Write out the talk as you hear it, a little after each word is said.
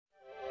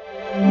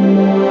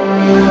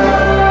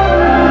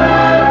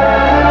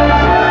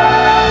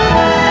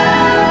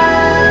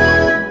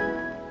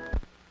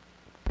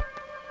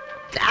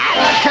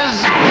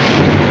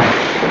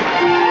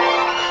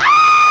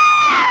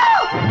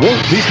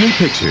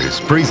Pictures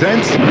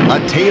presents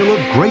a tale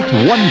of great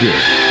wonder,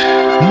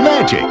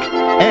 magic,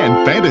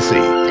 and fantasy.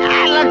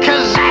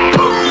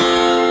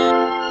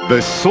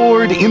 The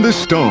Sword in the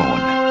Stone.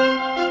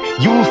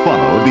 You'll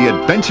follow the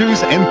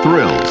adventures and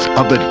thrills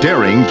of the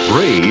daring,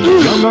 brave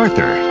young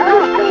Arthur,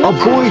 a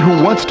boy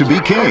who wants to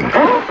be king,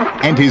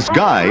 and his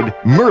guide,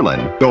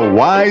 Merlin, the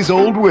wise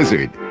old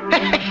wizard.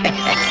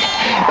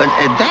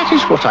 That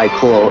is what I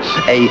call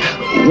a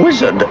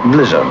wizard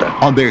blizzard.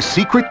 On their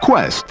secret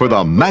quest for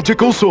the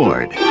magical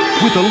sword.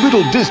 With a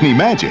little Disney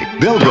magic,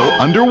 they'll go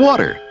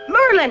underwater.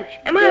 Merlin,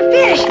 am I a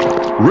fish?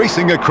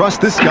 Racing across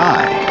the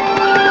sky.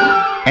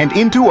 And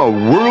into a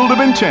world of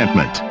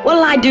enchantment.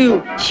 What'll I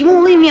do? She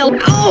won't leave me alone.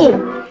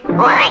 Oh!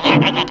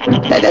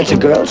 That's a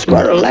girl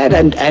squirrel, lad,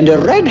 and a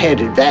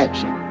red-headed,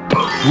 that's.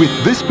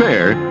 With this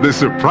pair, the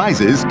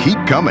surprises keep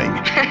coming.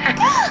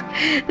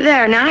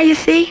 There, now you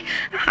see?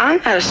 I'm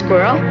not a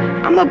squirrel.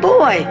 I'm a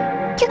boy.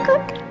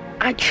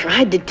 I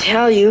tried to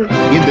tell you.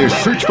 In their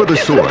search for the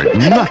sword,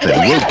 nothing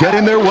will get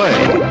in their way.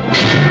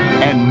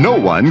 And no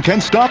one can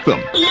stop them.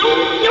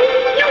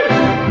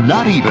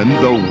 Not even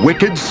the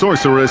wicked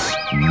sorceress,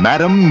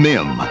 Madame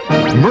Mim,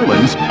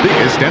 Merlin's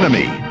biggest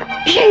enemy.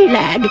 Say,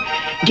 lad,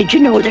 did you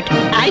know that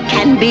I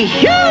can be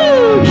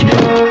huge?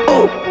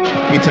 Oh!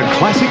 It's a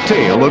classic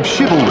tale of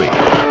chivalry,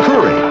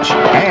 courage,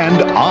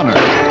 and honor,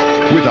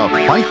 with a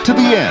fight to the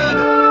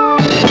end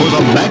for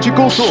the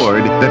magical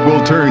sword that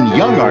will turn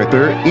young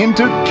Arthur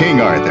into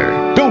King Arthur.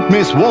 Don't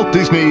miss Walt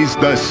Disney's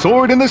The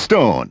Sword in the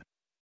Stone.